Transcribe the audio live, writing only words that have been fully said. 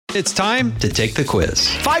It's time to take the quiz.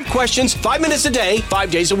 5 questions, 5 minutes a day,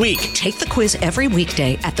 5 days a week. Take the quiz every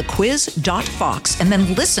weekday at thequiz.fox and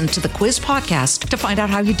then listen to the quiz podcast to find out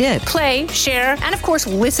how you did. Play, share, and of course,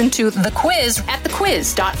 listen to The Quiz at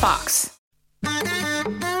thequiz.fox.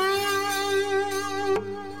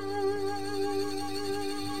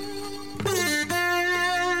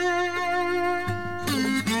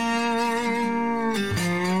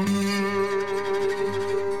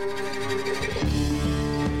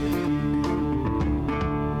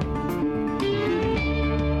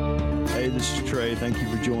 This is Trey. Thank you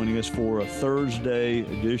for joining us for a Thursday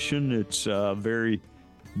edition. It's a very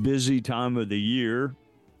busy time of the year,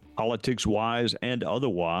 politics-wise and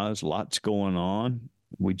otherwise. Lots going on.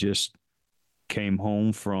 We just came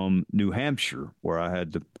home from New Hampshire, where I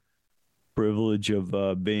had the privilege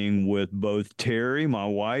of being with both Terry, my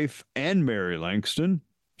wife, and Mary Langston.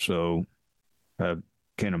 So I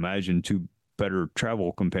can't imagine two better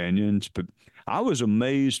travel companions. But I was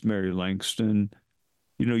amazed, Mary Langston.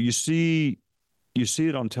 You know, you see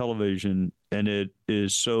it on television and it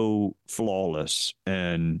is so flawless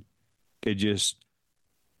and it just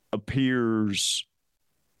appears,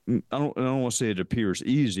 I don't want to say it appears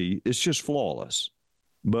easy. It's just flawless.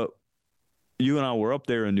 But you and I were up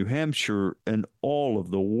there in New Hampshire and all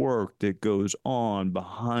of the work that goes on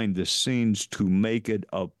behind the scenes to make it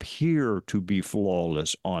appear to be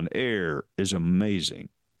flawless on air is amazing.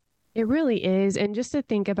 It really is. And just to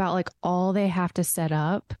think about like all they have to set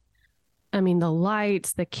up. I mean, the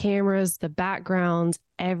lights, the cameras, the backgrounds,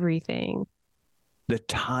 everything. The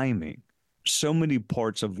timing. So many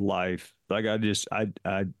parts of life. Like I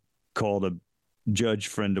called a judge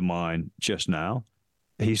friend of mine just now.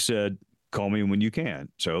 He said, call me when you can.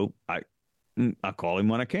 So I call him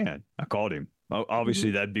when I can. I called him.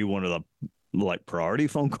 Obviously, that'd be one of the priority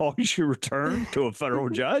phone calls you return to a federal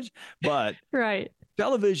judge. But right.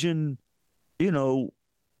 Television, you know,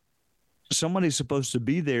 somebody's supposed to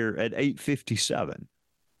be there at 8:57.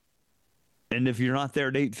 And if you're not there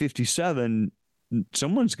at 8:57,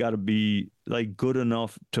 someone's got to be like good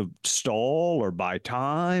enough to stall or buy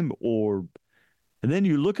time and then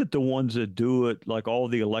you look at the ones that do it, like all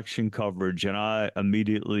the election coverage, and I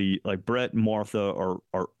immediately, like Brett and Martha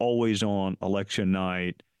are always on election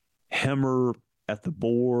night. Hemmer at the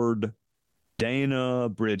board, Dana,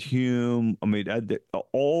 Britt Hume. I mean,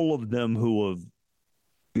 all of them who have,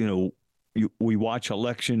 you know, we watch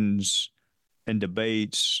elections and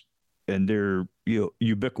debates, and they're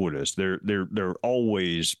ubiquitous. They're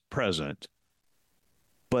always present.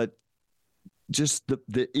 But just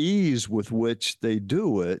the ease with which they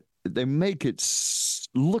do it, they make it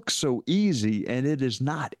look so easy, and it is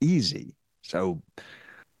not easy. So.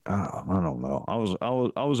 I don't know. I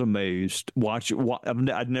was amazed.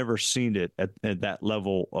 I'd never seen it at that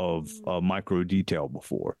level of micro detail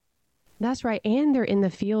before. That's right. And they're in the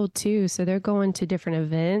field too. So they're going to different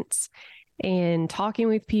events and talking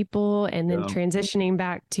with people and then transitioning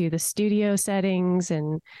back to the studio settings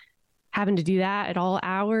and having to do that at all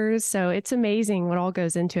hours. So it's amazing what all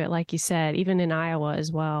goes into it. Like you said, even in Iowa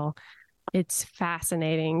as well, it's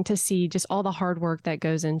fascinating to see just all the hard work that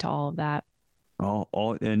goes into all of that.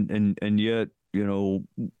 And yet, you know,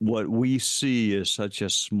 what we see is such a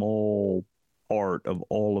small part of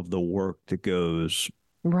all of the work that goes.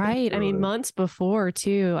 Right. I mean, months before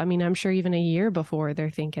too. I mean, I'm sure even a year before they're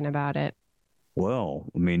thinking about it. Well,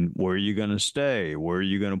 I mean, where are you going to stay? Where are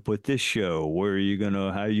you going to put this show? How are you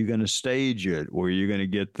going to stage it? Where are you going to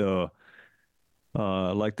get the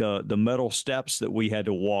metal steps that we had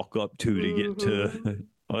to walk up to get to?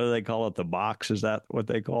 What do they call it? The box? Is that what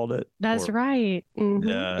they called it? That's right. Mm-hmm.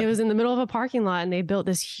 Yeah. It was in the middle of a parking lot and they built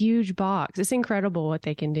this huge box. It's incredible what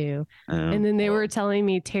they can do. And then they were telling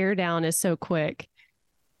me tear down is so quick.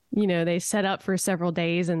 You know, they set up for several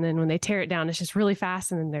days and then when they tear it down, it's just really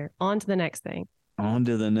fast and then they're on to the next thing.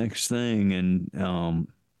 And,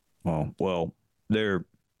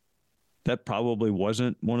 that probably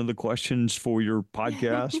wasn't one of the questions for your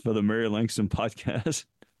podcast, for the Mary Langston podcast,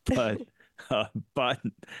 but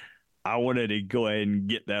I wanted to go ahead and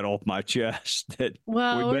get that off my chest. That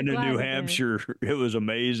we've been to New Hampshire. It was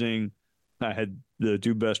amazing. I had the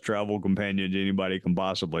two best travel companions anybody can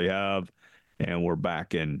possibly have. And we're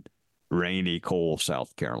back in rainy, cold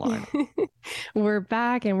South Carolina. We're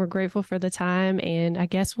back and we're grateful for the time. And I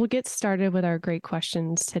guess we'll get started with our great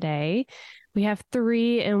questions today. We have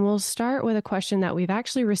 3, and we'll start with a question that we've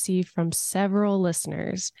actually received from several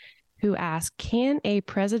listeners who ask, can a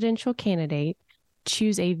presidential candidate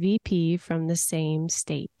choose a VP from the same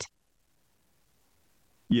state?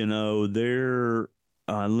 You know,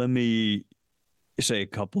 let me say a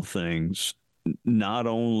couple things. not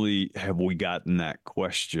only have we gotten that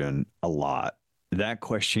question a lot, that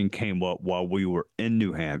question came up while we were in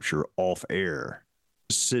New Hampshire off air,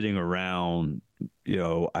 sitting around.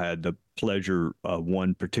 I had the pleasure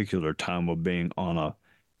one particular time of being on a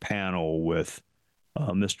panel with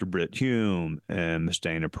Mr. Britt Hume and Miss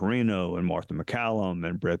Dana Perino and Martha McCallum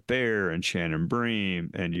and Brett Baer and Shannon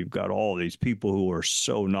Bream. And you've got all these people who are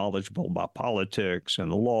so knowledgeable about politics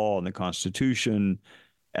and the law and the Constitution.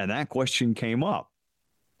 And that question came up.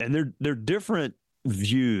 And they're different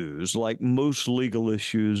views. Like most legal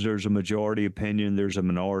issues, there's a majority opinion, there's a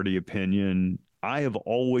minority opinion. I have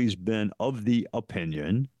always been of the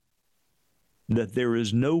opinion that there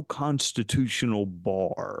is no constitutional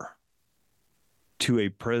bar to a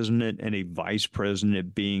president and a vice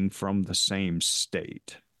president being from the same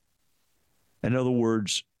state. In other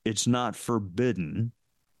words, it's not forbidden.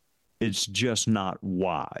 It's just not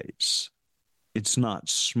wise. It's not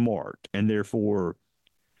smart, and therefore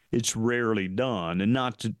it's rarely done. And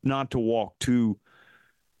not to walk too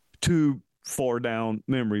far down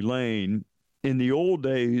memory lane. In the old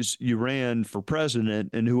days, you ran for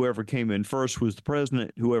president, and whoever came in first was the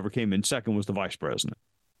president. Whoever came in second was the vice president.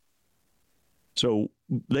 So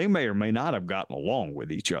they may or may not have gotten along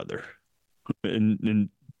with each other. And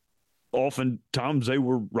oftentimes they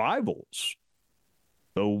were rivals.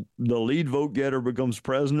 So the lead vote getter becomes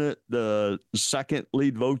president, the second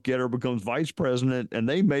lead vote getter becomes vice president, and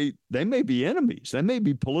they may be enemies. They may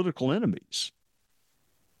be political enemies.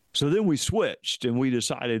 So then we switched, and we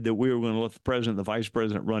decided that we were going to let the president and the vice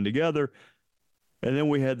president run together. And then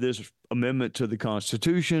we had this amendment to the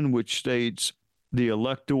Constitution, which states the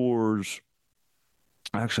electors.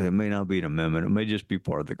 Actually, it may not be an amendment. It may just be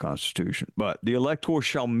part of the Constitution. But the electors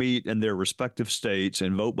shall meet in their respective states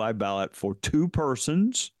and vote by ballot for two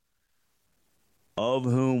persons, of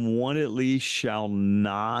whom one at least shall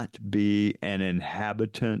not be an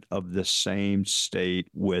inhabitant of the same state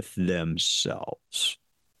with themselves.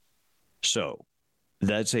 So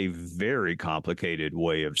that's a very complicated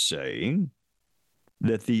way of saying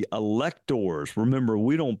that the electors, remember,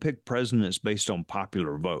 we don't pick presidents based on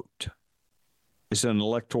popular vote. It's an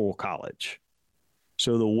electoral college.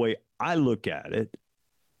 So the way I look at it,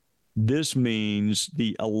 this means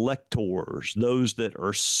the electors, those that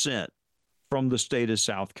are sent from the state of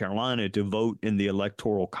South Carolina to vote in the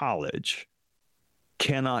electoral college,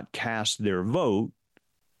 cannot cast their vote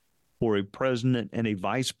for a president and a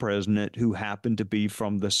vice president who happen to be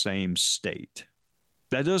from the same state.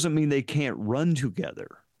 That doesn't mean they can't run together.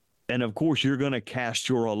 And of course, you're going to cast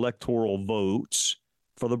your electoral votes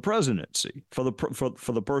for the presidency, for the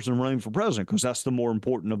person running for president, because that's the more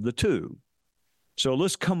important of the two. So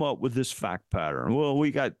let's come up with this fact pattern. Well,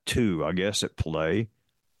 we got two, I guess, at play.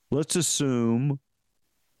 Let's assume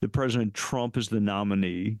that President Trump is the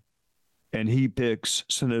nominee, and he picks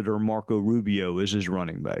Senator Marco Rubio as his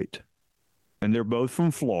running mate. And they're both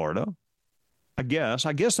from Florida. I guess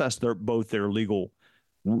that's both their legal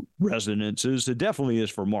residences. It definitely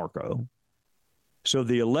is for Marco. So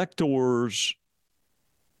the electors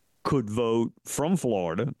could vote from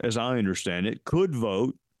Florida, as I understand it, could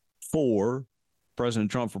vote for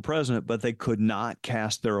President Trump for president, but they could not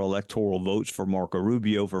cast their electoral votes for Marco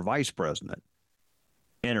Rubio for vice president.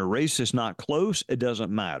 And a race is not close, it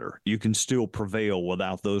doesn't matter. You can still prevail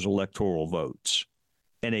without those electoral votes.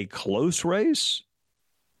 In a close race,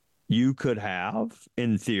 you could have,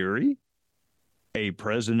 in theory, a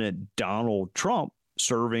President Donald Trump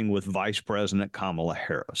serving with Vice President Kamala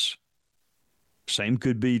Harris. Same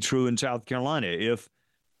could be true in South Carolina if,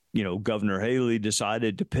 Governor Haley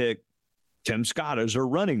decided to pick Tim Scott as her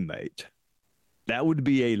running mate. That would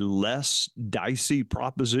be a less dicey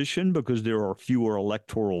proposition because there are fewer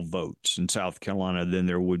electoral votes in South Carolina than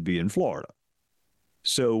there would be in Florida.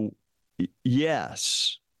 So,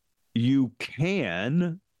 yes, you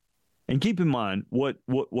can, and keep in mind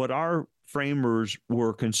what our framers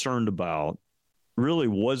were concerned about really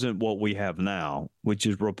wasn't what we have now, which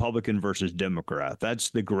is Republican versus Democrat. That's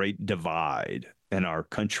the great divide in our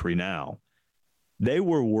country now. They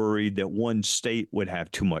were worried that one state would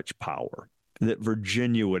have too much power, that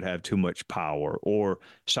Virginia would have too much power, or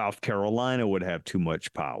South Carolina would have too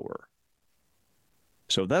much power.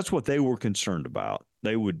 So that's what they were concerned about.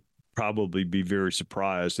 They would probably be very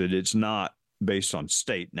surprised that it's not based on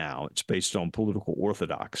state now. It's based on political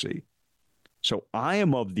orthodoxy. So I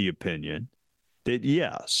am of the opinion that,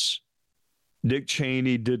 yes, Dick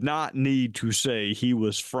Cheney did not need to say he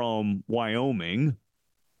was from Wyoming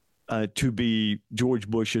to be George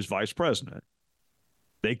Bush's vice president.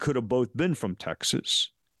 They could have both been from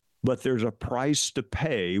Texas, but there's a price to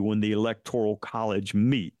pay when the Electoral College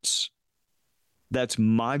meets. That's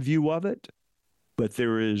my view of it. But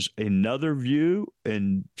there is another view,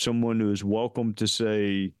 and someone who is welcome to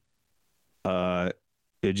say,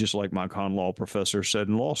 just like my con law professor said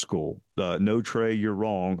in law school, no, Trey, you're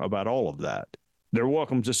wrong about all of that. They're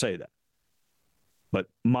welcome to say that. But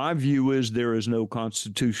my view is there is no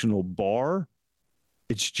constitutional bar.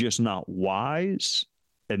 It's just not wise,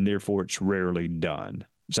 and therefore it's rarely done.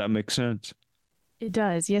 Does that make sense? It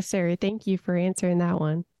does. Yes, sir. Thank you for answering that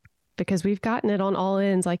one. Because we've gotten it on all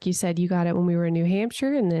ends. Like you said, you got it when we were in New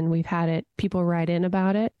Hampshire, and then we've had it, people write in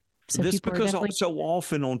about it. So this people because definitely... so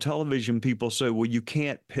often on television, people say, well, you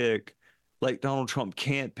can't pick, like Donald Trump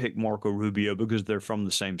can't pick Marco Rubio because they're from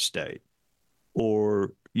the same state.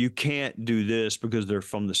 Or you can't do this because they're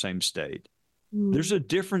from the same state. There's a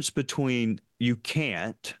difference between you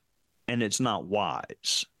can't and it's not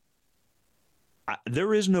wise.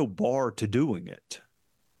 There is no bar to doing it.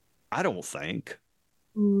 I don't think.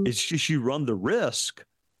 It's just you run the risk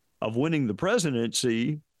of winning the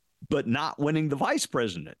presidency, but not winning the vice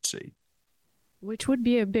presidency. Which would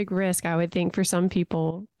be a big risk, I would think, for some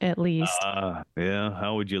people, at least. Yeah.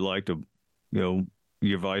 How would you like to,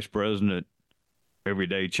 your vice president every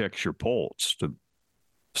day checks your pulse to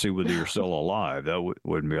see whether you're still alive? That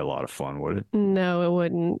wouldn't be a lot of fun, would it? No, it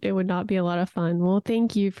wouldn't. It would not be a lot of fun. Well,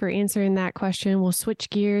 thank you for answering that question. We'll switch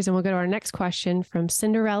gears and we'll go to our next question from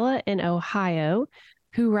Cinderella in Ohio,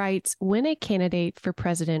 who writes, when a candidate for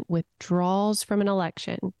president withdraws from an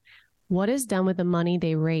election, what is done with the money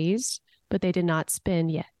they raised, but they did not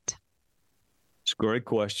spend yet? It's a great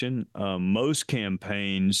question. Most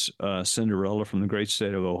campaigns, Cinderella from the great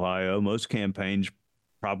state of Ohio, most campaigns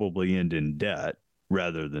probably end in debt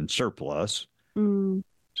rather than surplus.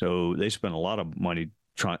 So they spend a lot of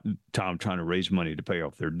time trying to raise money to pay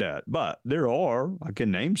off their debt. But I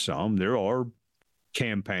can name some, there are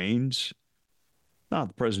campaigns, not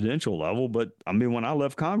the presidential level, but I mean, when I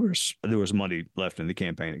left Congress, there was money left in the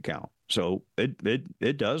campaign account. So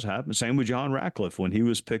it does happen. Same with John Ratcliffe. When he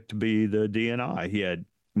was picked to be the DNI, he had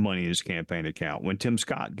money in his campaign account. When Tim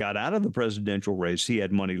Scott got out of the presidential race, he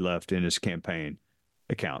had money left in his campaign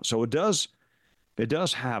account. So it does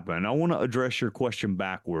happen. I want to address your question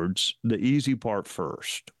backwards. The easy part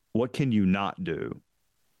first. What can you not do?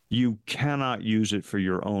 You cannot use it for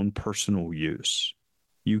your own personal use.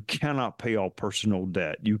 You cannot pay off personal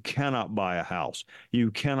debt. You cannot buy a house.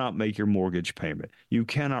 You cannot make your mortgage payment. You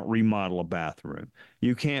cannot remodel a bathroom.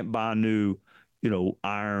 You can't buy new,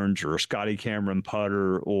 irons or a Scotty Cameron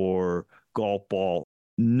putter or golf ball.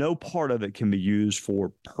 No part of it can be used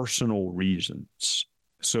for personal reasons.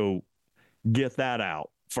 So get that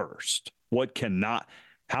out first.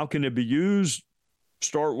 How can it be used?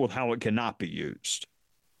 Start with how it cannot be used.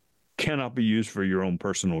 Cannot be used for your own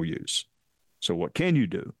personal use. So what can you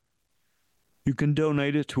do? You can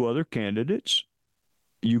donate it to other candidates.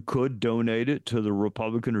 You could donate it to the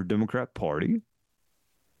Republican or Democrat Party.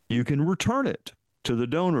 You can return it to the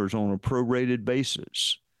donors on a prorated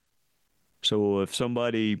basis. So if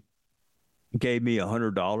somebody gave me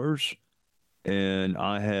 $100 and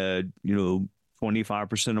I had,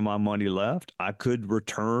 25% of my money left, I could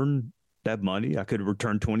return that money. I could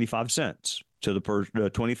return 25 cents to the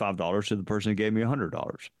 $25 to the person who gave me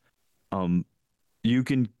 $100. You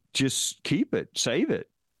can just keep it, save it.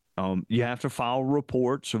 You have to file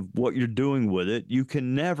reports of what you're doing with it. You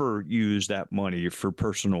can never use that money for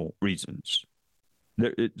personal reasons.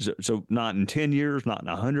 So not in 10 years, not in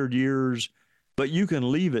 100 years, but you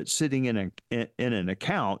can leave it sitting in an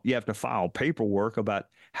account. You have to file paperwork about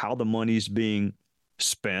how the money's being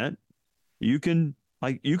spent. You can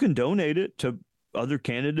donate it to other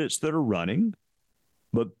candidates that are running,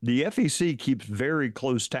 but the FEC keeps very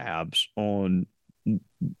close tabs on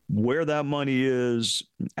where that money is,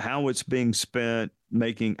 how it's being spent,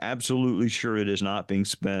 making absolutely sure it is not being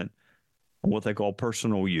spent on what they call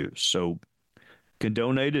personal use. So can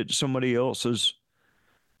donate it to somebody else's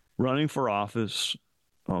running for office.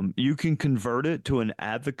 You can convert it to an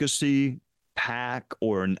advocacy PAC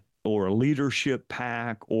or a leadership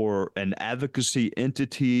PAC or an advocacy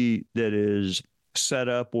entity that is set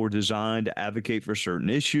up or designed to advocate for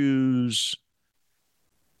certain issues.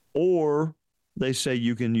 Or they say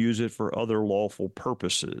you can use it for other lawful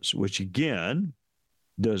purposes, which again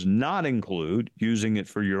does not include using it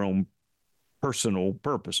for your own personal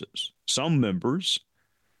purposes. Some members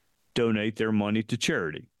donate their money to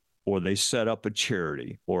charity, or they set up a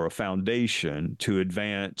charity or a foundation to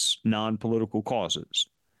advance non-political causes,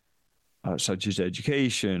 such as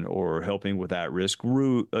education or helping with at-risk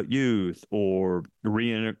youth or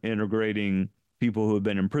reintegrating people who have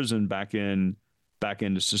been imprisoned back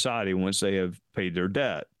into society once they have paid their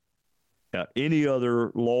debt. Any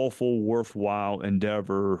other lawful, worthwhile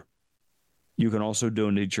endeavor, You can also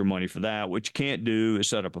donate your money for that. What you can't do is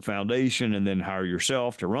set up a foundation and then hire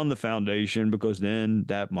yourself to run the foundation, because then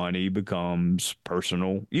that money becomes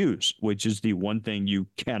personal use, which is the one thing you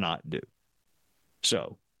cannot do.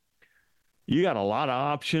 So you got a lot of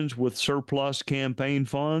options with surplus campaign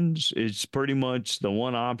funds. It's pretty much the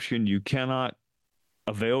one option you cannot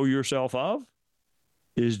avail yourself of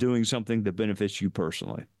is doing something that benefits you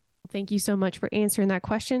personally. Thank you so much for answering that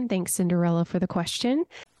question. Thanks, Cinderella, for the question.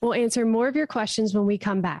 We'll answer more of your questions when we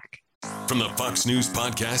come back. From the Fox News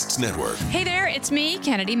Podcasts Network. Hey there, it's me,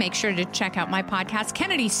 Kennedy. Make sure to check out my podcast,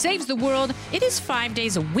 Kennedy Saves the World. It is 5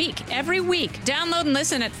 days a week, every week. Download and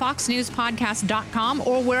listen at foxnewspodcast.com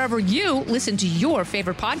or wherever you listen to your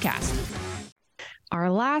favorite podcast. Our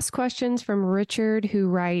last question's from Richard, who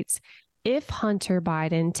writes, if Hunter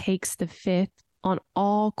Biden takes the fifth on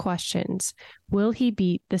all questions, will he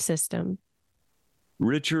beat the system?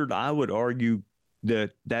 Richard, I would argue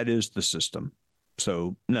that that is the system.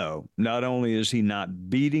 So, no, not only is he not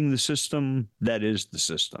beating the system, that is the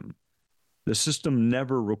system. The system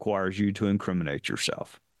never requires you to incriminate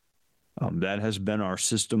yourself. That has been our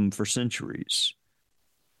system for centuries.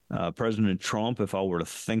 President Trump, if I were to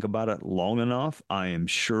think about it long enough, I am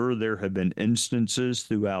sure there have been instances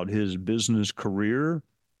throughout his business career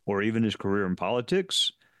or even his career in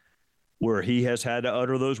politics where he has had to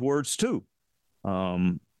utter those words too.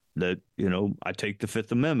 That, I take the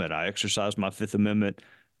Fifth Amendment. I exercise my Fifth Amendment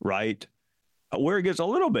right. Where it gets a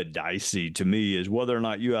little bit dicey to me is whether or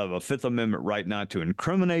not you have a Fifth Amendment right not to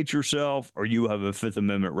incriminate yourself or you have a Fifth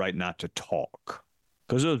Amendment right not to talk,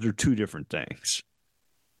 because those are two different things.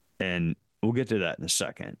 And we'll get to that in a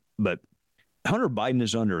second. But Hunter Biden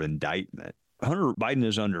is under indictment. Hunter Biden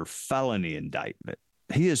is under felony indictment.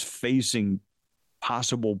 He is facing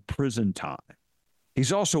possible prison time.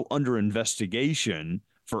 He's also under investigation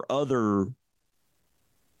for other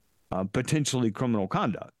potentially criminal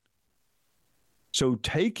conduct. So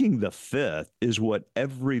taking the fifth is what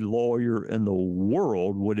every lawyer in the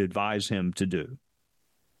world would advise him to do.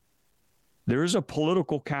 There is a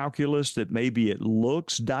political calculus that maybe it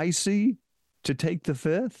looks dicey to take the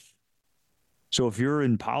fifth. So if you're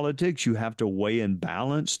in politics, you have to weigh and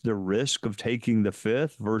balance the risk of taking the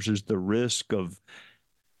fifth versus the risk of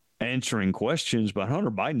answering questions. But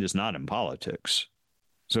Hunter Biden is not in politics.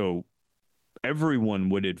 So everyone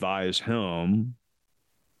would advise him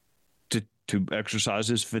to exercise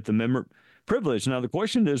his Fifth Amendment privilege. Now, the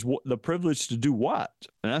question is the privilege to do what?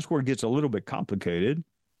 And that's where it gets a little bit complicated.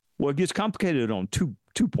 Well, it gets complicated on two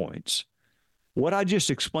points. What I just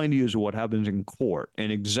explained to you is what happens in court and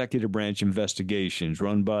executive branch investigations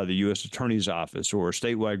run by the U.S. Attorney's Office or a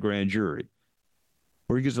statewide grand jury.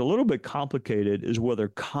 Where it gets a little bit complicated is whether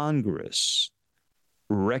Congress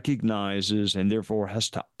recognizes and therefore has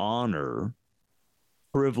to honor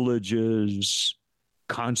privileges,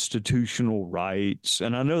 constitutional rights.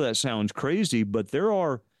 And I know that sounds crazy, but there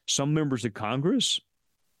are some members of Congress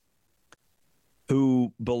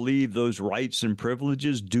who believe those rights and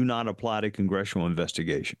privileges do not apply to congressional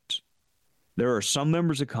investigations. There are some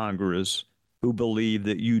members of Congress who believe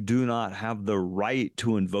that you do not have the right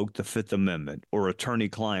to invoke the Fifth Amendment or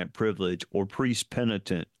attorney-client privilege or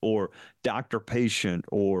priest-penitent or doctor-patient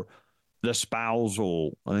or the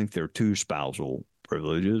spousal. I think there are two spousal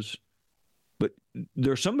privileges. But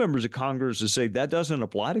there are some members of Congress that say that doesn't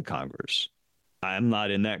apply to Congress. I'm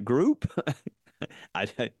not in that group.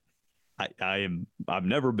 I've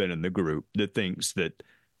never been in the group that thinks that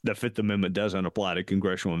the Fifth Amendment doesn't apply to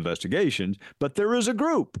congressional investigations, but there is a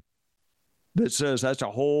group that says that's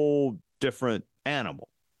a whole different animal.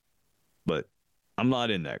 But I'm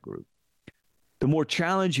not in that group. The more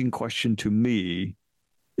challenging question to me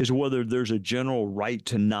is whether there's a general right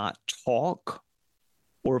to not talk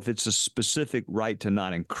or if it's a specific right to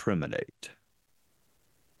not incriminate.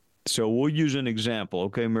 So we'll use an example.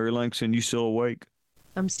 Okay, Mary Langston, you still awake?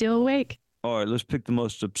 I'm still awake. All right, let's pick the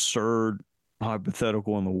most absurd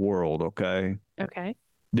hypothetical in the world, okay? Okay.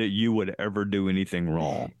 That you would ever do anything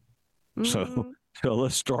wrong. So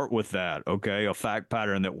let's start with that, okay? A fact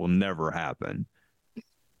pattern that will never happen.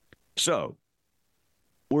 So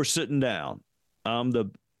we're sitting down. I'm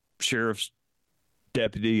the sheriff's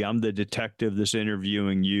deputy. I'm the detective that's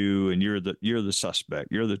interviewing you, and you're the suspect.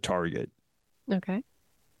 You're the target. Okay.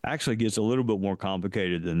 Actually, it gets a little bit more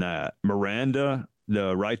complicated than that. Miranda,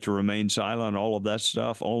 the right to remain silent, all of that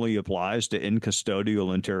stuff only applies to in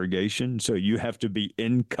custodial interrogation. So you have to be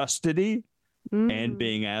in custody and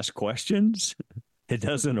being asked questions. It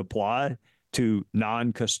doesn't apply to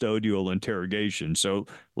non-custodial interrogation. So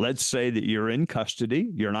let's say that you're in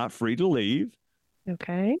custody. You're not free to leave.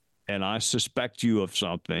 Okay. And I suspect you of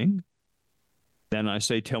something. Then I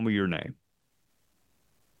say, tell me your name.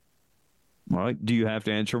 All right. Do you have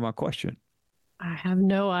to answer my question? I have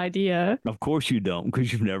no idea. Of course you don't,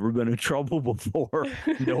 because you've never been in trouble before,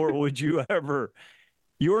 nor would you ever.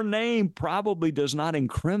 Your name probably does not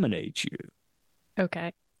incriminate you.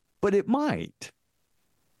 Okay. But it might.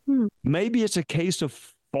 Maybe it's a case of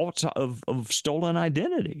false of stolen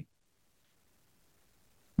identity.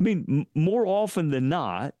 I mean, more often than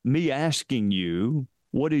not, me asking you,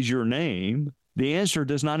 what is your name? The answer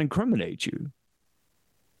does not incriminate you.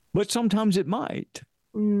 But sometimes it might.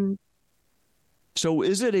 So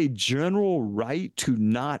is it a general right to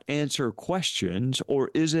not answer questions,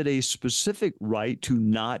 or is it a specific right to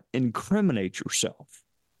not incriminate yourself?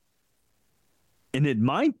 And it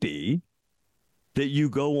might be that you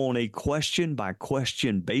go on a question by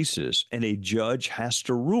question basis and a judge has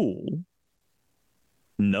to rule,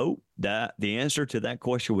 no, that the answer to that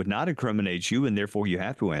question would not incriminate you and therefore you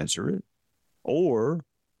have to answer it. Or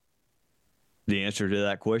the answer to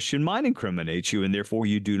that question might incriminate you and therefore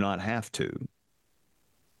you do not have to.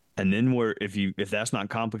 And then if that's not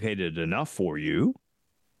complicated enough for you,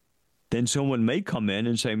 then someone may come in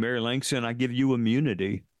and say, Mary Langston, I give you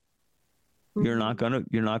immunity. You're not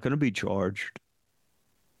gonna be charged.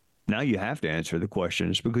 Now you have to answer the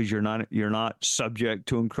questions because you're not subject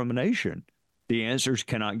to incrimination. The answers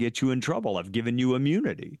cannot get you in trouble. I've given you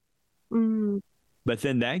immunity. But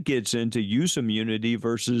then that gets into use immunity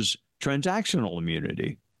versus transactional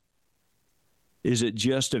immunity. Is it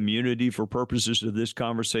just immunity for purposes of this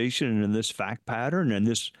conversation and this fact pattern and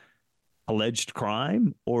this alleged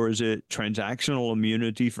crime? Or is it transactional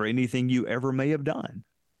immunity for anything you ever may have done?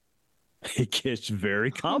 It gets very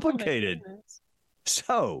complicated.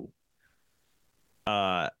 So,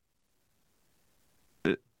 all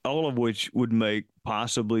of which would make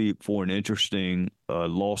possibly for an interesting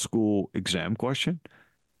law school exam question.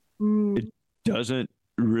 It doesn't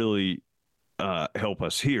really help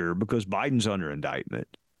us here because Biden's under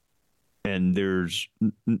indictment. And there's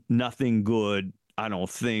nothing good, I don't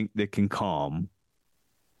think, that can come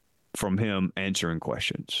from him answering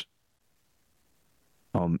questions.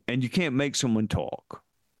 And you can't make someone talk.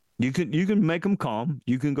 You can make them calm.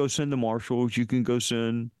 You can go send the marshals. You can go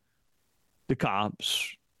send the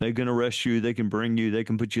cops. They can arrest you. They can bring you. They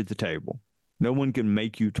can put you at the table. No one can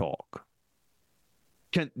make you talk.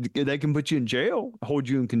 They can put you in jail, hold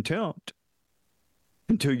you in contempt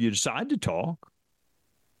until you decide to talk.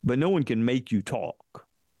 But no one can make you talk.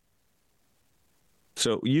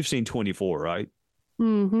 So you've seen 24, right?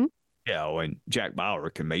 Mm-hmm. Yeah, and Jack Bauer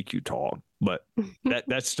can make you talk, but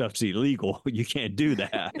that stuff's illegal. You can't do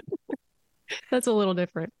that. That's a little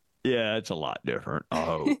different. Yeah, it's a lot different.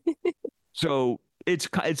 Oh, so it's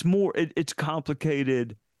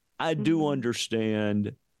complicated. I do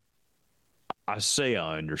understand. I say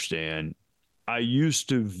I understand. I used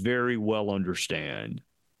to very well understand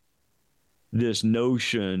this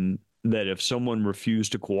notion that if someone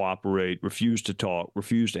refused to cooperate, refused to talk,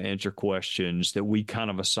 refused to answer questions, that we kind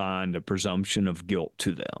of assigned a presumption of guilt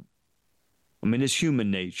to them. I mean, it's human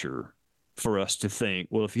nature for us to think,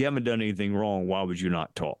 well, if you haven't done anything wrong, why would you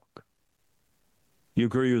not talk? You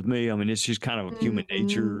agree with me? I mean, it's just kind of human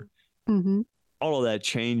nature. Mm-hmm. All of that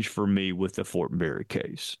changed for me with the Fortenberry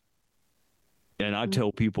case. And I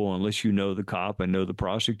tell people, unless you know the cop and know the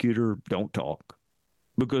prosecutor, don't talk.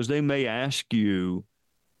 Because they may ask you,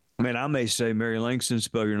 I mean, I may say, Mary Langston,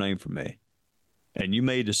 spell your name for me. And you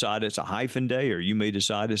may decide it's a hyphen day, or you may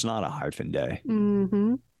decide it's not a hyphen day.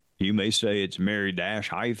 Mm-hmm. You may say it's Mary dash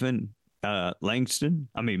hyphen Langston.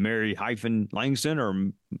 I mean, Mary hyphen Langston,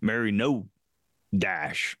 or Mary no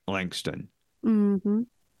dash Langston. Mm-hmm.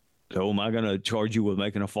 So am I going to charge you with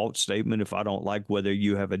making a false statement if I don't like whether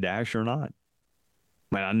you have a dash or not?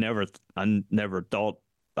 Man, I never thought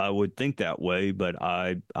I would think that way, but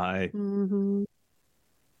I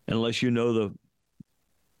unless you know the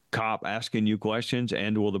cop asking you questions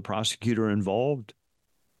and or the prosecutor involved,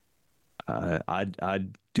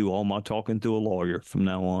 I'd do all my talking to a lawyer from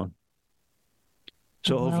now on.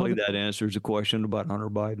 So hopefully that answers the question about Hunter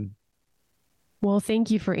Biden. Well,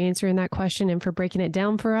 thank you for answering that question and for breaking it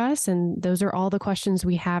down for us. And those are all the questions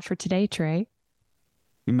we have for today, Trey.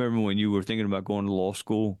 You remember when you were thinking about going to law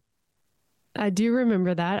school? I do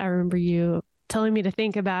remember that. I remember you telling me to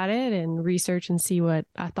think about it and research and see what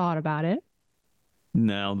I thought about it.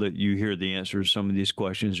 Now that you hear the answers to some of these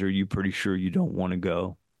questions, are you pretty sure you don't want to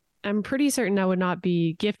go? I'm pretty certain I would not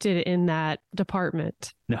be gifted in that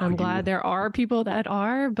department. No, I'm glad there are people that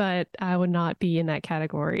are, but I would not be in that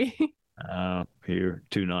category. You're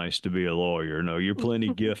too nice to be a lawyer. No, you're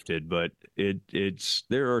plenty gifted, but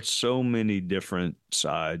there are so many different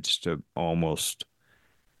sides to almost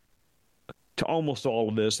to almost all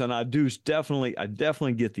of this. And I definitely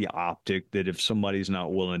get the optic that if somebody's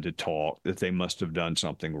not willing to talk, that they must have done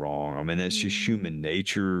something wrong. I mean, that's just human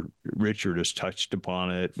nature. Richard has touched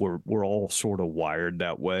upon it. We're all sort of wired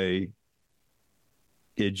that way.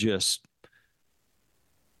 It just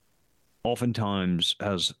oftentimes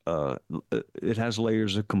has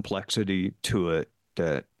layers of complexity to it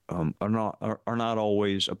that are not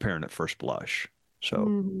always apparent at first blush.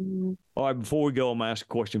 So, all right, before we go, I'm going to ask a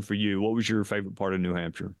question for you. What was your favorite part of New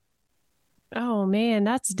Hampshire? Oh, man,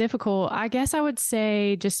 that's difficult. I guess I would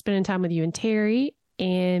say just spending time with you and Terry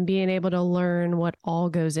and being able to learn what all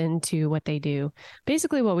goes into what they do.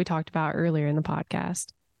 Basically what we talked about earlier in the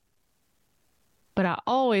podcast. But I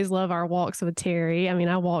always love our walks with Terry. I mean,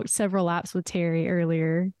 I walked several laps with Terry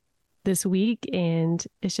earlier this week, and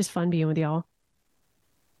it's just fun being with y'all.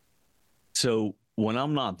 So when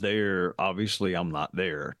I'm not there, obviously I'm not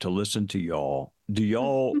there to listen to y'all. Do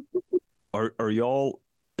y'all are y'all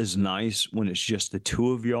as nice when it's just the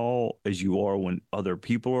two of y'all as you are when other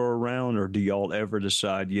people are around, or do y'all ever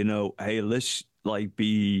decide, hey, let's like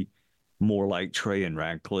be more like Trey and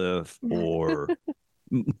Radcliffe, or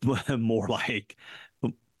more like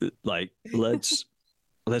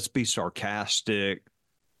let's be sarcastic.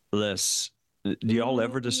 Do y'all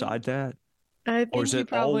ever decide that? Or is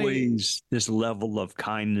it always this level of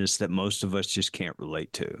kindness that most of us just can't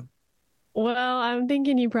relate to? Well, I'm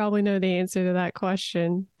thinking you probably know the answer to that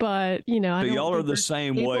question, but I don't y'all are the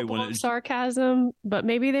same way when it's sarcasm, but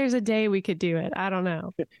maybe there's a day we could do it. I don't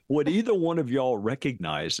know. Would either one of y'all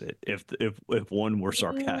recognize it if one were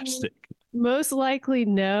sarcastic? Most likely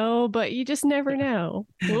no, but you just never know.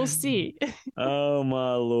 We'll see. Oh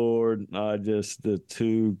my Lord. The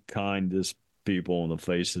two kindest people on the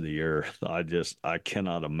face of the earth. I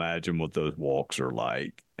cannot imagine what those walks are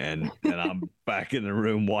like. And I'm back in the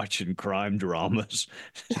room watching crime dramas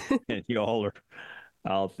and y'all are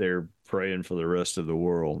out there praying for the rest of the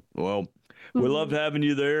world. Well, we loved having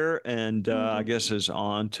you there, and I guess it's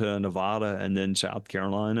on to Nevada and then South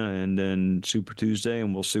Carolina and then Super Tuesday,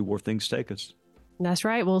 and we'll see where things take us. That's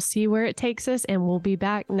right. We'll see where it takes us, and we'll be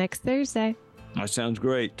back next Thursday. That sounds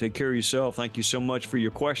great. Take care of yourself. Thank you so much for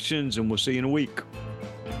your questions, and we'll see you in a week.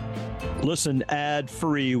 Listen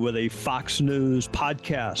ad-free with a Fox News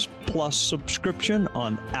Podcast Plus subscription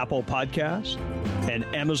on Apple Podcasts. And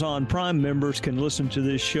Amazon Prime members can listen to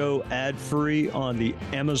this show ad-free on the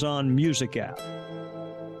Amazon Music app.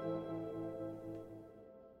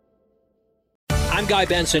 I'm Guy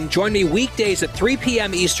Benson. Join me weekdays at 3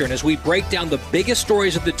 p.m. Eastern as we break down the biggest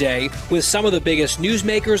stories of the day with some of the biggest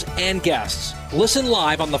newsmakers and guests. Listen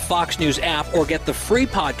live on the Fox News app or get the free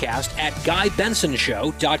podcast at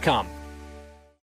GuyBensonShow.com.